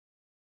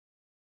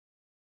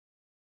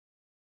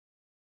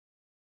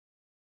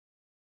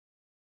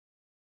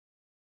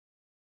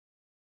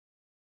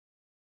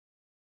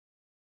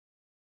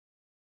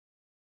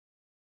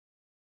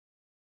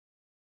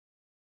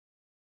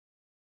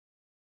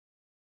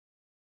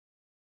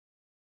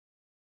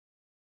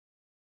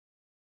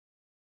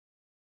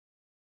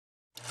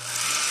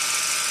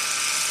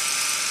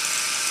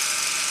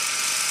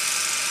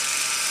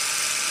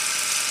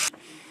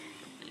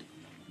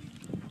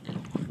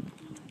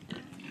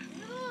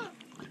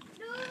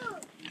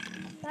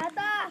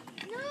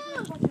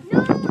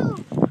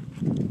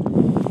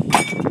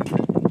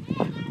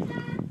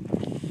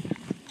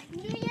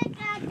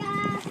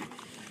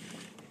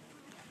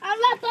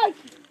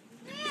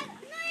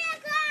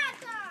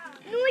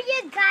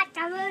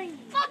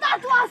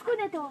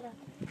ascunde-te o oră.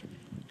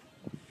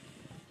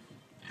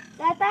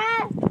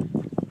 Gata?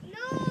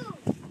 Nu!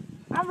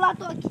 Am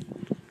luat ochii.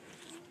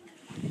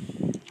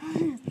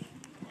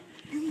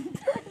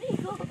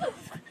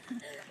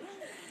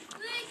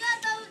 Nu e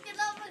gata, uite,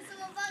 n-am vrut să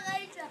mă bag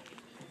aici.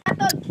 Luat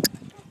ochii.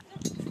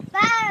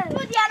 Da!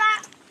 Nu, Diana!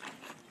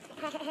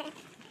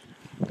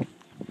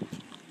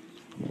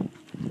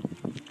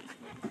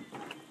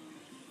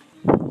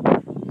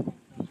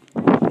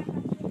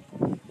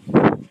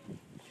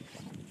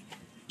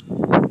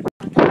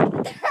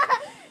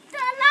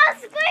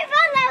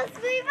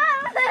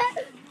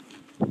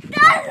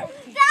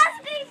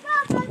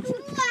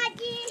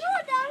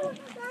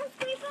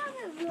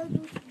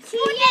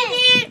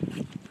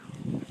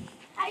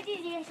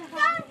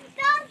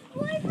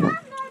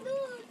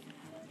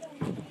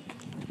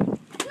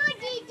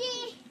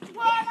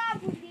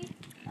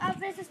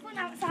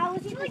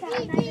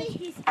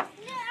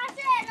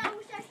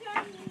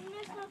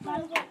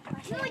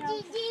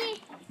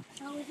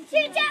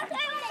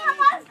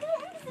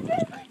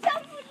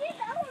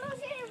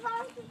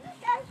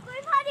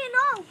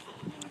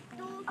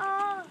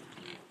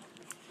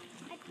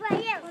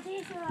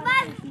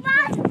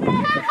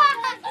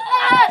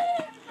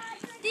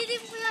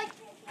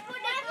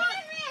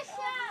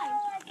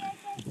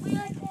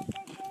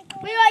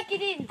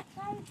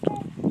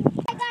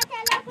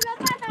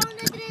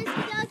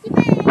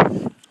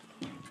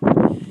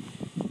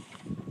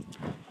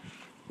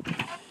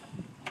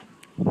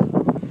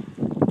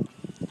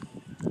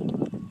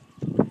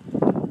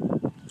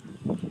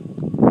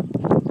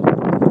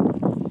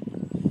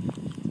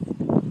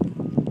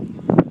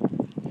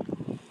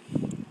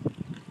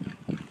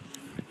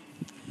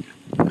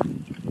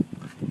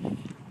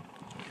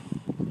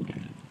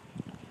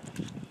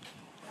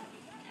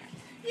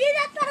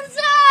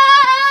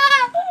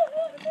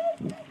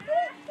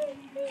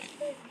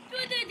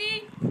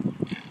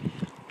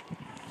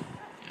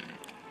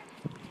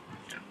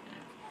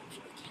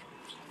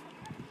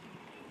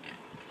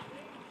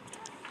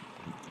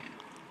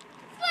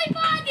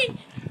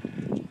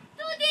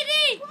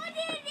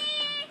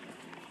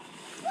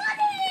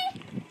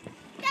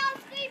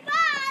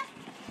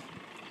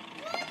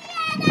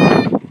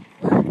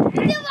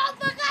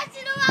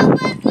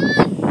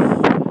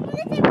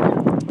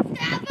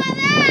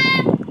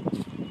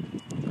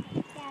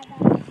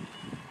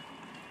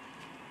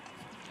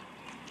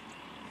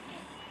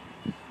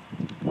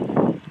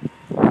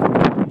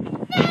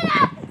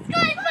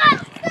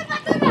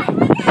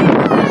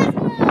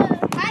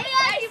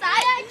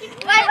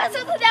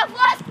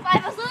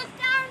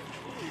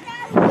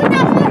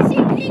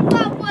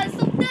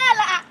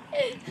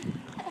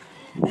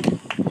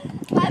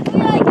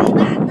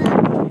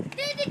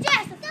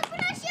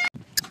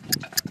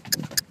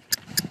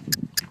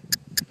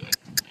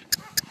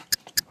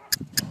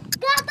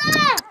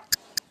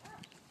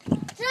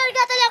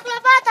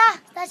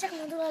 Așa că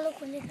mă duc la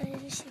locul de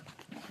care și eu.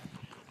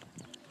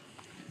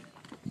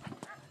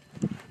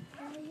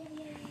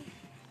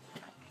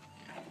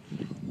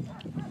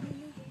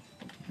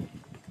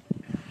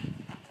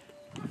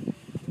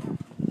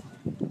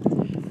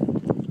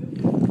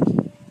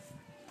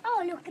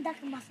 Aoleu, că dacă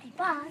m-a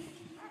scuipat.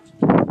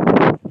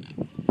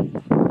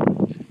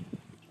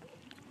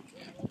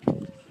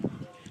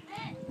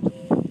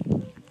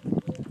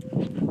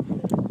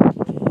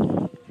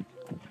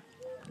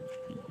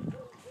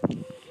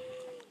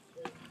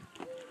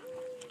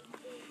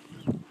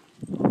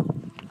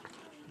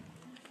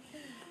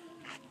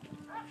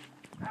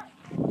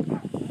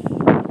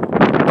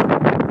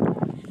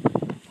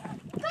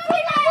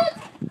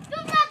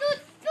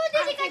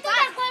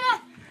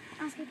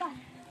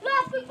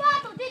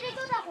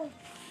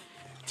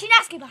 Cine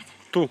a schipat?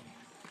 Tu.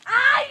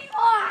 Ai,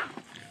 o!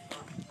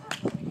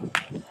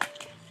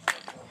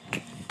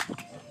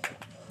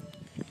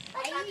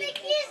 Ai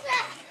închisă!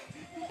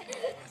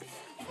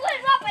 Băi,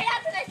 bă,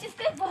 iată-ne ce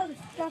scăpăm!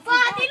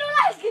 Poate nu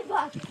l-ai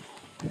schimbat!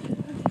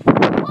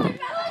 Băi,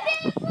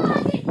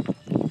 poate!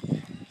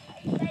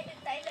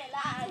 Stai-le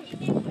la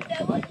inimii de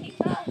ochii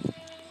tăi!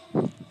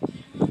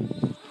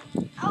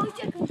 Auzi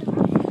ce cântă!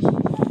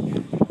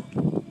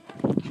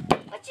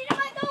 Bă, cine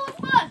mai cauți,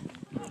 bă?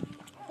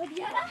 Bă,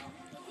 Diana?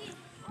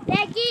 De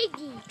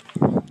Gigi!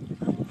 Unde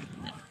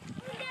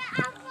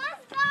am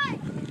fost noi?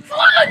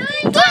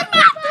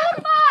 Turma!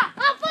 Turma!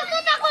 Am fost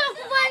tot acolo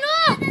cu voi, nu?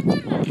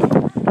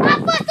 Am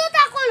fost tot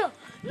acolo!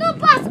 Nu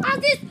pas! Am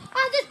zis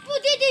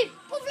Prietenii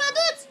cu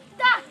Vladut!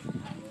 Da!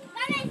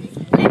 Care ai zis?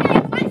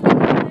 Mai faci?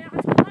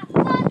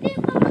 Am zis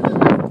că mă duc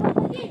la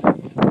Prietenii!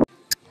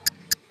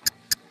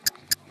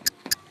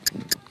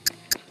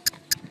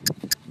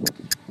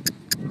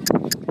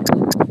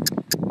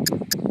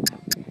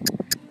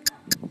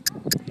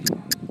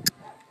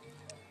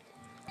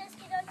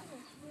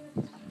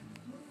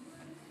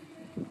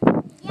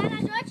 Iar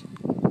joci?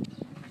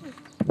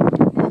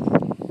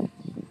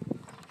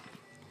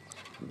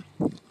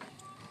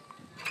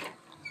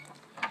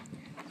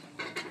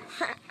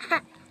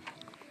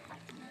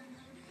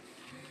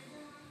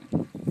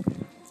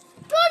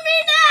 Cu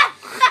mine!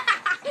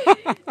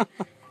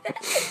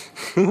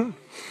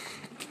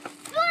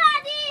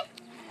 Vladi!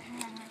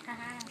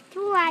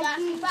 aici.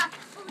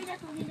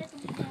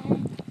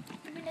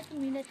 Tu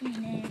mine.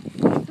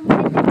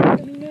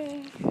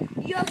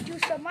 Eu știu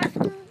să mă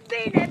ascund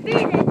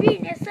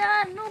bine, să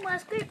nu mă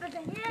scuipe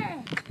pe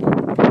mine.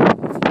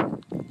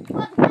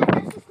 Bă, după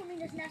aceea sus cu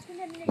mine, să ne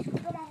ascundem mine și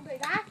jucăm amândoi,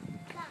 da?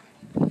 Da.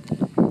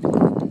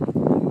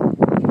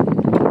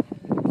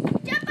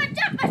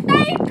 Ceapă,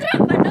 stai în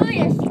groapă, nu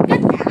ești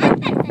gata,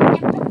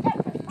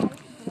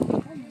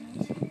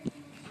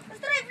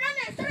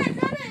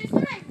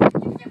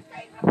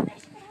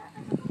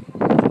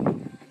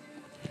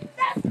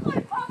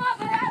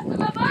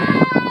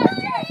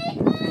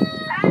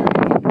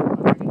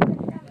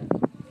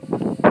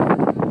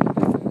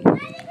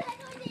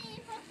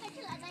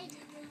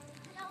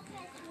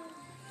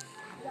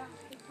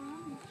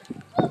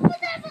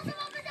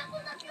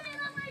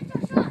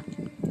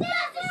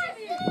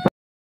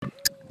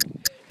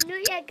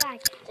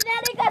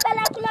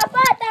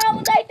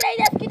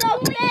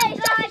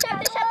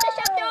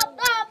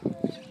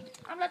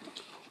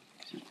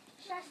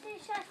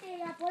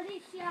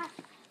 poliția,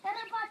 dar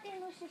în parte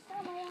nu știu să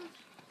mă ia.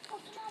 O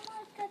să mă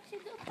amalcă și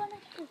după nu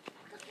știu.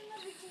 Că să mă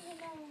vicine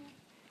la unul.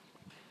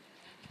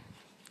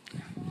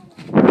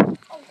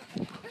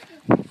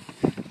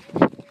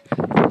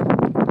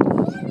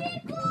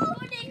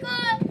 Bunicu!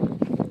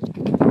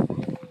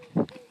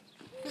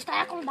 Nu stai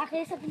acolo, dacă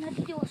e să vină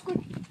Didi, o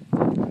scuipi.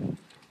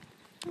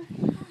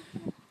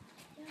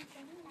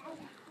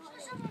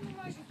 Așa mă nu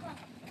mă jucat.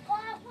 Că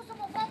a pus să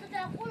mă vadă de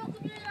acolo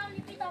când eu eram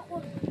lipit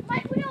acolo.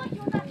 Mai pune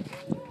ochii odată.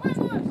 Mai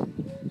mult.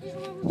 Deci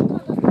nu mă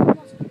jucat asta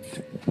frumoasă.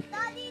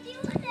 Da, Didi,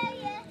 unde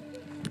e?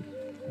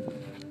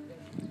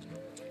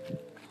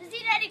 Zi,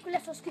 Nericule,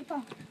 să o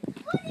scuipăm.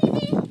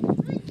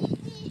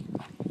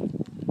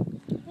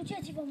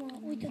 Duceți-vă, mă,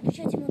 uite,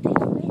 duceți-mă,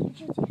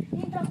 duceți.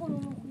 Intră acolo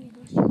în locul ei,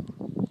 duceți.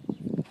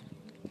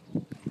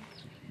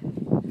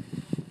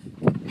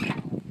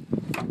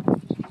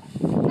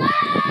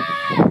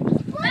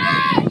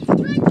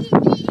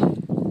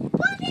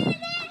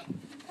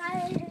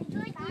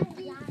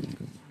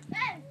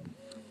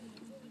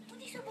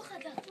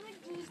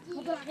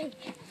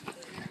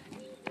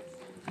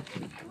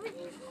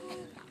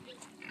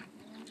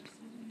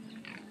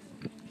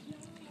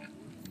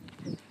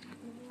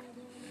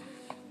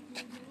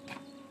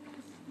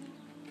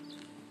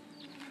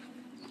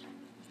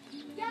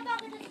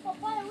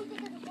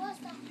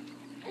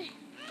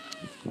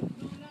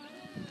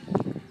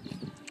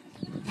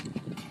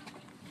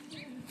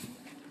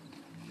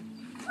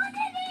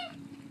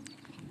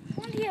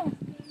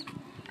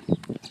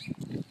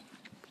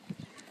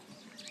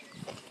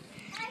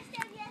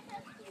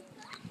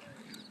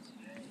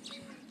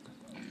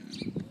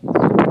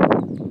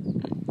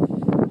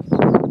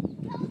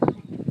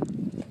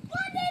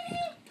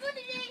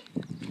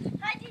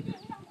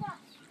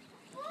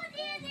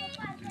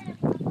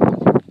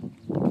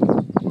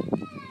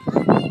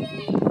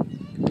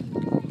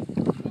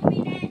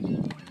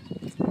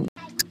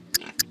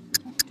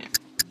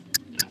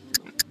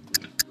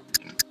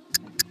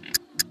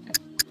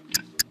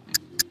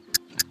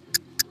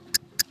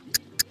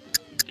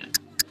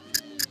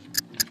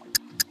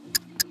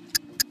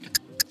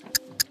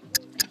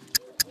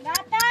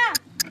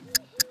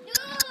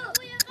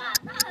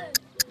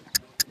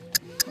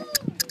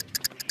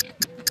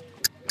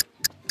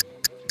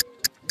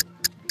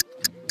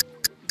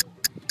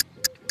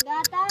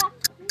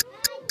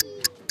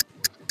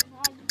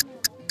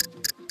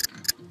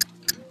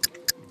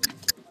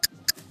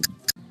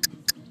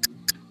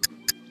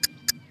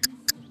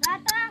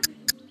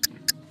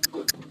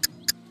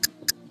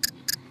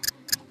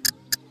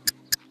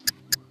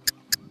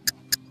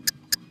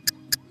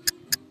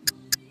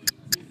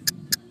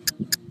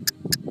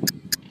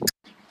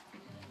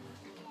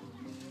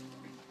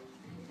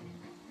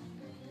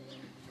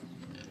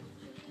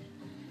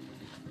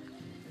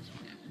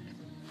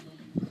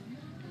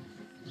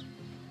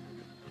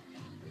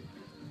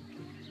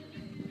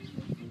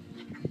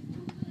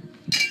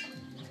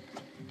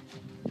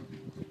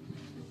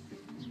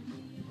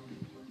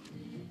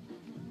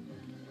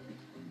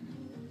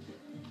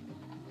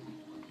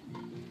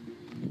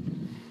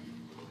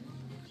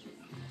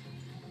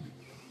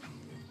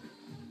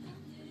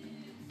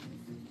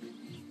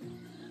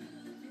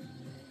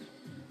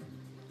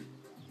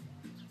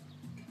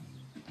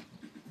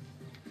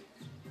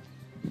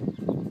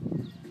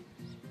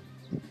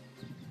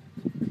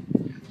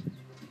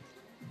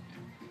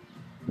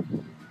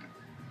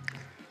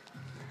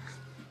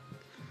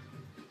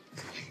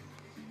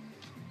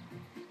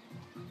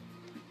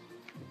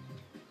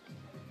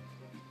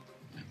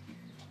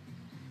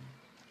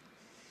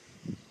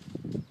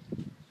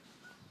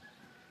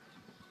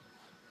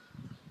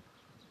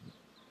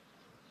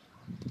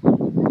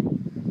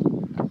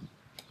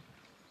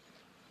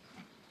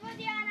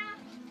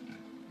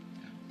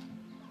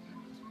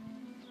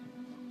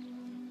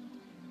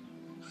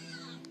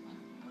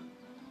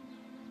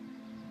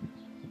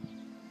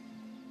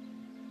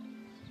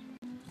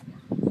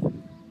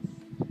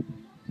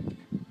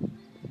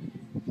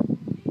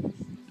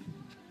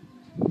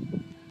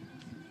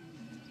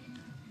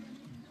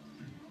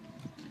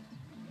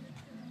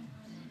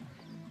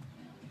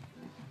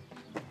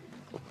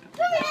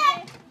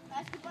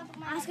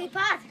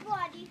 scuipat?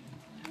 Vladi.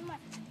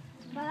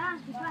 Ba da, am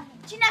scuipat.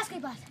 Cine a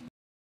scuipat?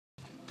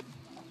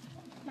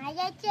 Mai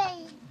e cei.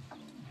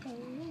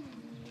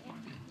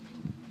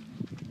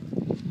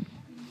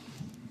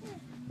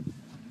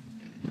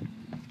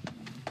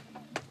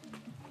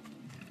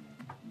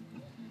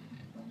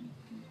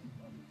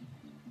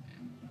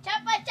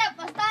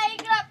 Ceapă, stai în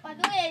groapă,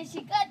 nu ieși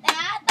că te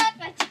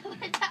atacă.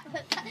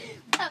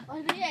 Ceapă,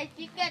 nu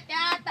ieși că te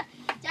atacă.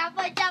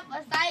 Ceapă,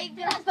 stai în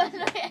groapă,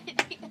 nu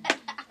ieși că te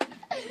atacă.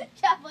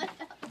 Ceapă.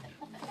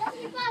 A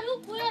schipat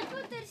lupul, el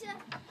tot terția.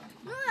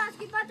 Nu, a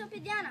schipat-o pe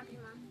Diana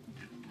prima.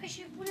 Păi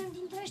și punem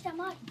dintre ăștia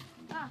mari.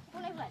 Ah,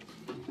 pune Vlad.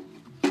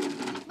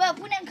 Bă,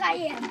 punem ca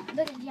el.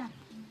 Dă-te, Diana.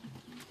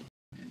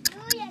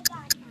 Nu e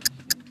gata.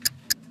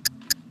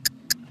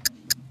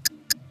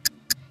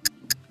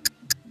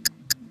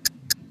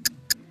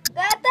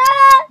 Gata!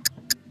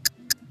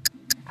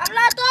 Am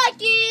luat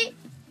ochii!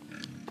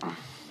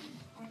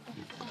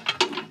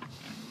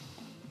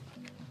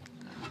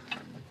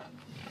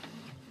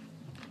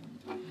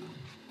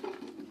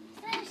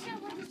 Stai așa,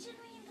 bă, de ce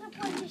nu intră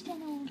poate ăștia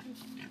înăuntru?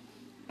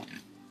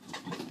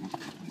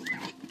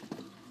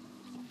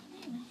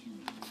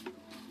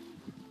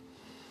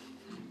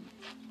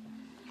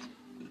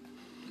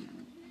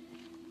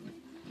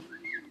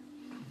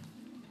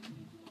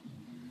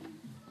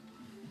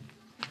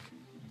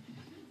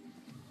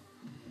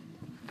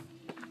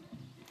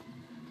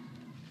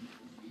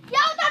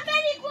 Ia uite pe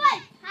Nicoi!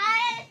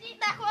 Hai, ieși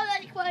de acolo,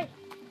 Nicoi!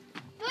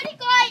 Tu,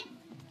 Nicoi!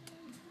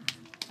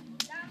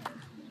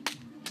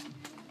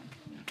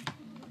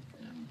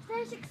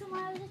 Stai așa că să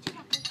mai aude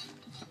ceva.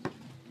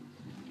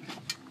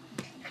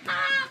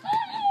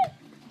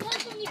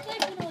 Oricum Nicoi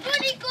pune ochi. Tu,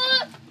 Nicu!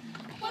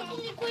 Oricum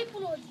Nicoi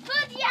pune ochi. Tu,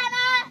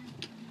 Diana!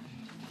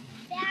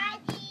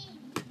 Vladi.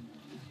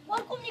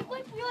 Oricum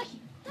Nicoi pui ochi.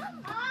 Tu,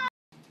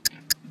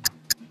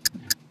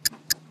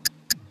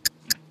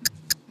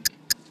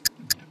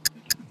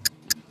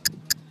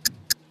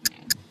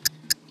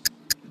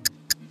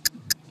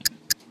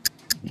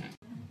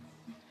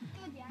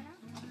 Diana!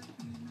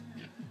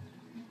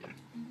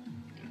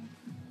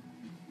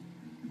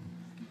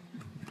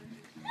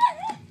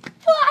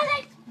 Tu,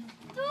 Alex!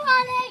 Tu,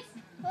 Alex!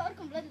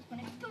 Oricum, Vladut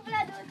spune. Tu,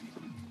 Vladut!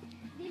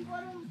 Din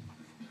porumb.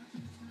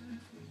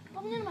 Pe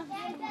mine nu mă Ca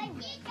să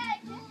zic că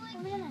tu. Pe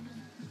mine nu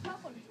mă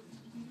Acolo.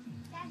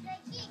 Ca să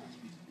zic.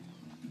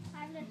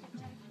 Hai, Vladut.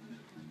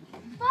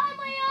 Stai,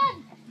 mă, Ion!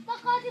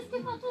 Dacă a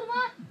descuipat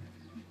turma!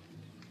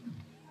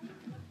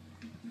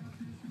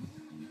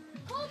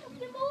 Calma,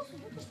 plimbă usul.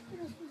 Nu te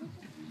știu, scuze.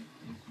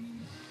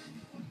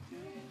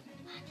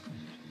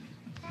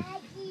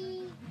 Agi.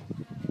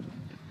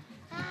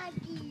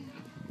 Agi.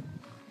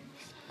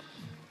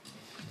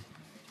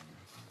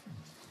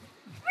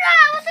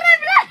 Bravo,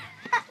 Vladut!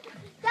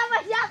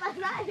 Ceapă,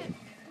 Vladut!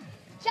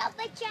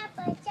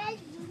 Ceapă, ce-ai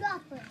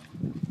groapă.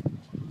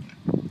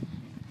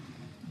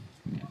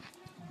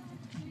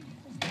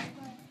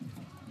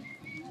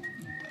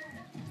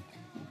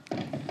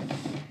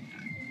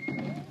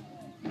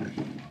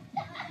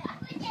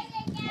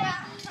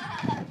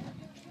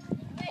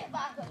 Nu e pe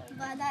acolo.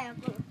 Ba da, e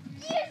acolo.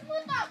 Ești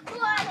mult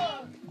acolo!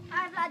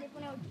 Hai, Vlad,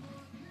 pune ochii.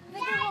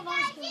 Vede, mă,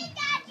 Vasco.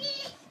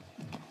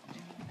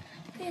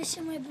 Că e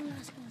cel mai bun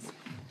ascuns.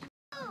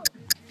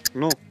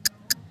 Nu.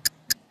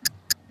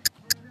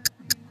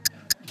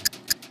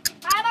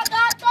 Hai, mă,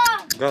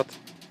 gata! Gata.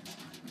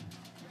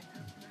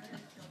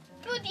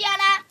 Tu,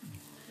 Diana!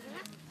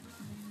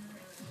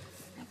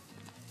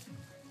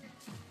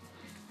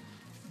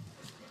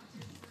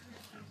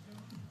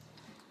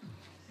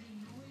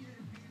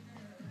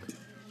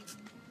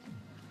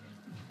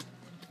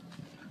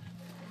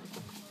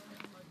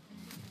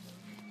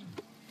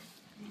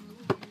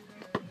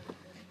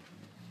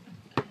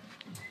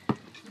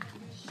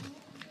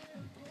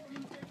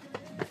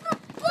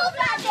 Tu,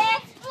 Vlad!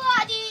 Tu,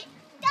 Adi!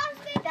 Te-am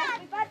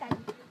scuipat, Adi.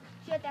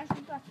 Și eu te-am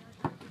scuipat.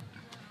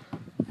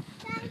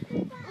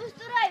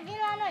 Usturoi, vin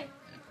la noi!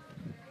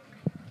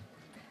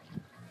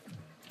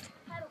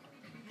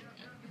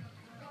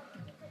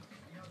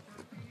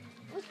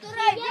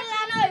 Usturoi, vin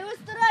la noi!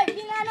 Usturoi,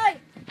 vin la noi!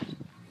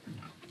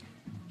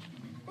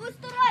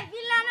 Usturoi,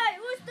 vin la noi!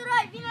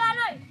 Usturoi, vin la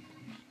noi!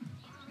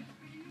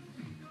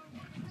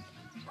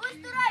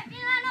 Usturoi,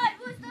 vin la noi!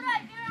 Usturoi,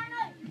 vin la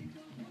noi!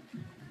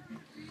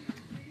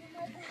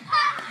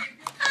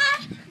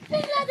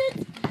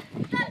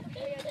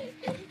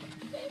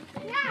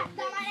 Ia,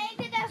 dar mai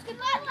înainte te-am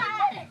scuipat,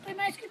 mare! Păi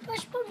mai scuipat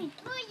și pe mine.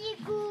 Nu,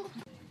 Icu.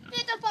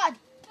 Uite, Pod!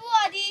 Tu,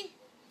 Adi!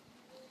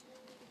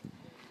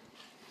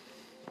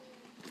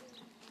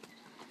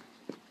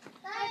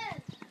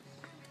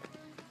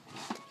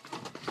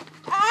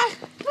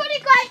 Tu,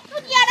 Nicoi! Tu,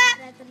 Diana!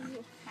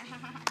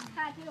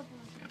 Hai, te rog.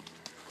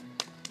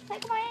 Stai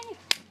cum mai e, Nic.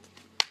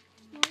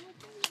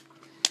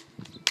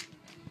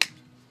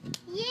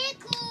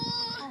 Icu.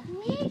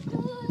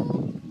 Icu.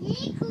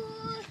 Icu.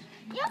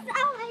 Eu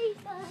vreau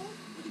aici.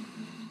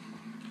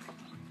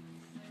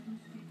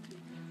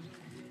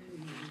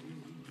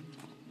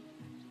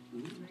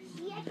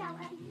 E vreau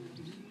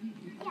aici.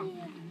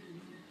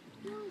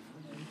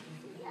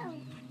 Ia.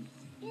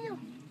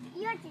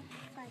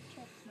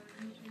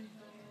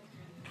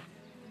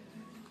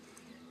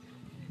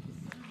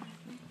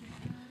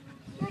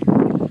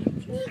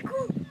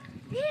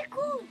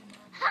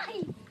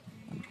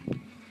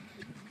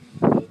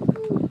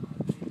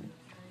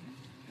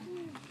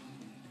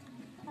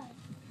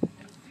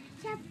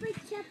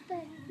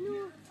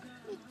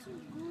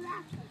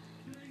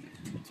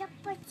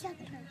 Ceapă,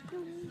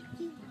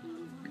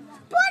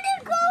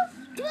 Punicu!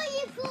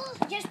 Tuicu!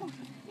 Ce spun?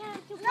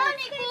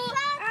 Nonicu!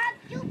 Am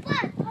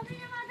ciupat!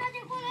 Bine m-a dat de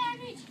acolo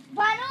aici.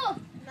 Ba nu!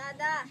 Ba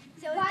da,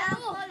 se uita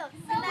acolo.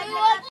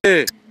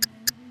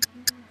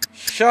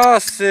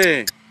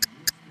 6,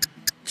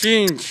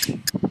 5,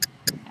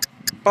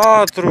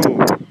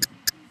 4,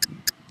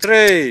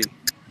 3,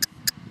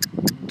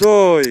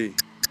 2,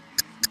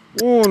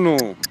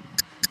 1,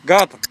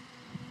 gata!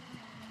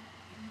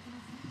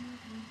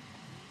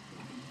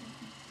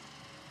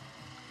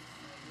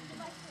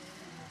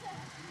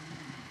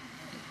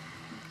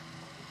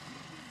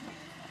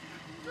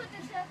 Du-te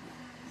să...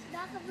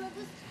 Dacă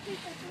Vladut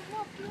strică, tu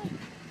mă plâng.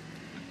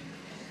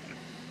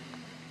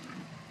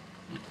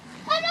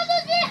 Hai,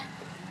 Vladut, vine!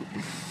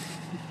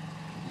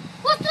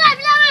 Usturoi,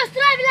 vine la noi,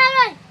 usturoi, vine la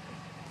noi!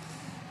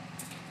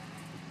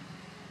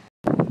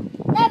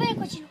 Da, veni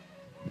cocinul.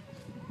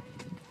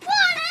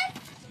 Bune!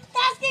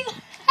 Te-a schimbat!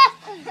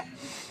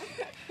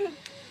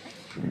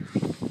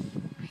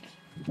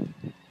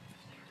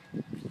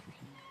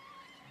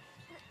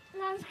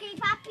 L-am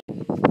scuipat.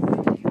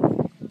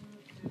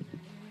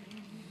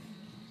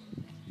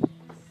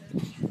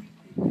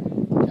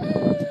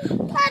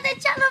 Poate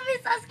ce-a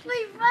lovit să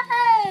scuipe!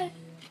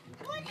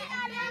 Unde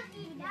l-a dat?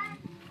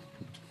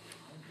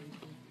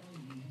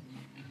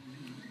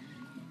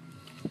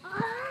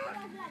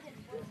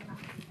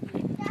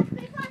 Te-a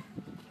scuipat?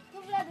 Nu,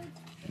 Vladut.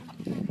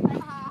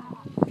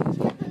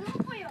 Nu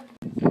pui eu.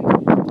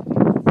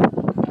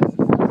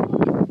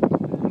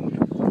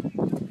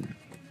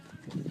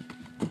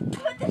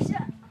 Uite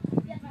așa!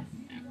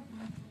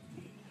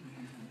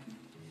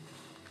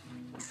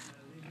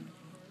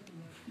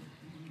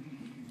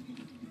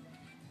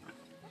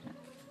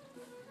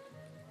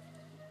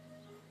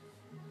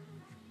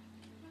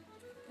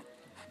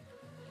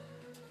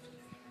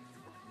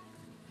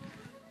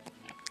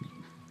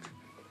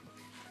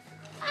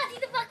 Adi,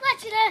 după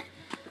coacere!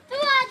 Tu,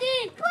 Adi!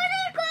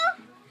 Punicu!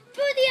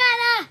 Tu,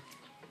 Diana!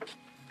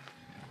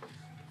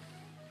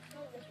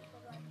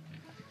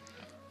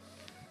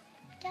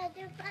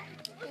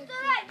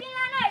 Usturoi, vine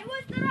la noi!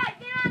 Usturoi,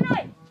 vine la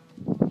noi!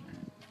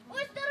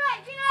 Usturoi,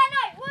 vine la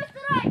noi!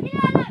 Usturoi, vine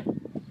la noi!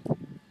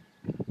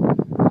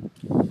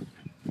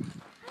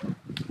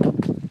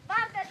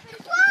 Partea,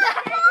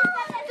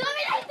 tu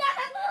vine și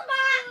dată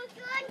turma!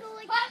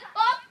 Hop,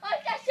 hop, hop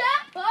și așa!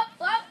 Hop,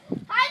 hop!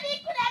 Hai,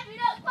 Nicule,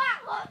 vină cu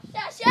hop și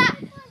așa!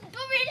 Tu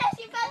vine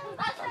și pentru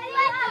toată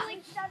lumea!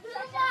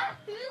 Turma!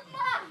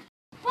 Turma!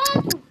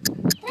 4,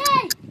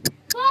 3,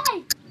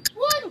 2,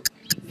 1,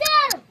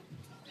 0!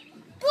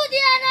 Tu,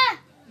 Diana!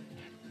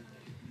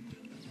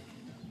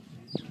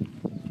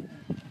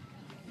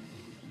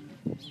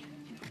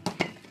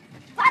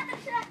 Bate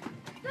așa!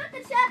 Du-te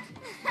așa!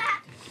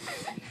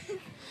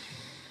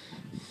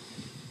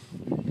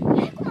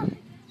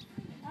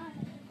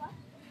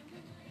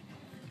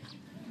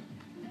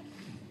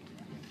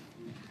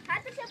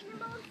 Hai să se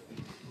plimbă.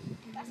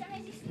 Așa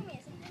mi-ai zis cum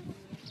e să plimbă.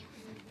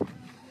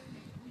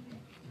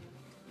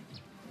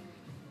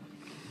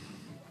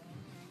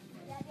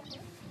 Ia de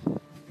acolo.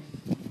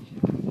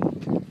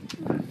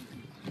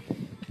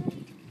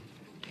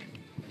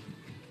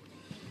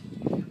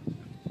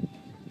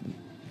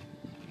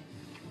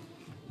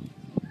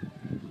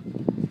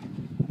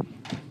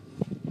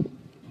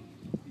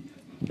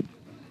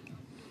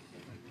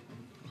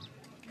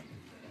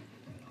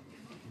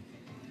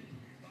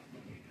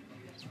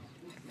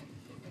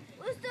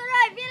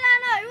 Usturoi, vin la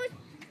noi!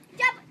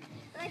 Ceapă!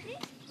 L-ai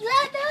prins?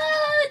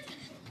 Vladut!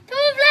 Tu,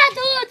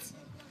 Vladut!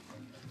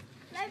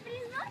 L-ai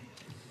prins, nu?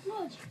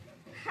 Logi.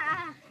 Ha!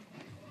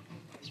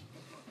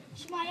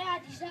 Și mai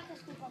Adi, și dacă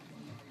scuipă.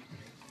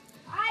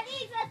 Adi,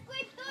 să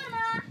scuip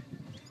turma!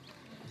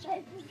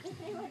 L-ai pus de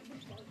 3 ori.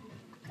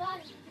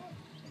 Care?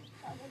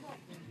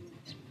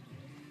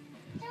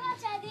 Ce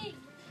faci, Adi?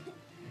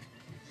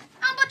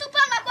 Am bătut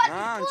palma cu Adi!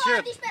 Ah, Tu, încet.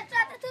 Adi, și pe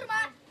toată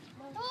turma!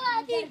 Tu,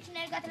 Adi! Cine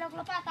e gata la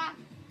glopata?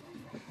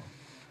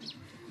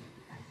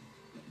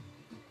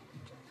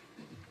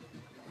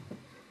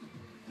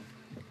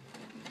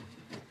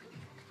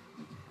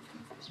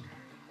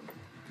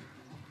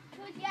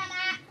 Tu,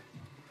 Diana!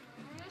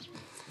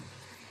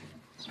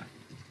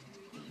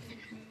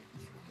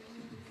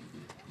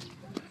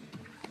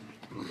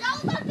 Ia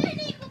uite pe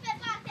Nicu pe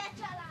partea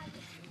cealaltă!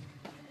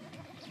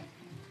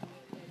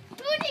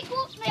 Tu, Nicu,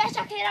 nu e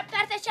așa că era pe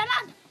partea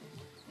cealaltă?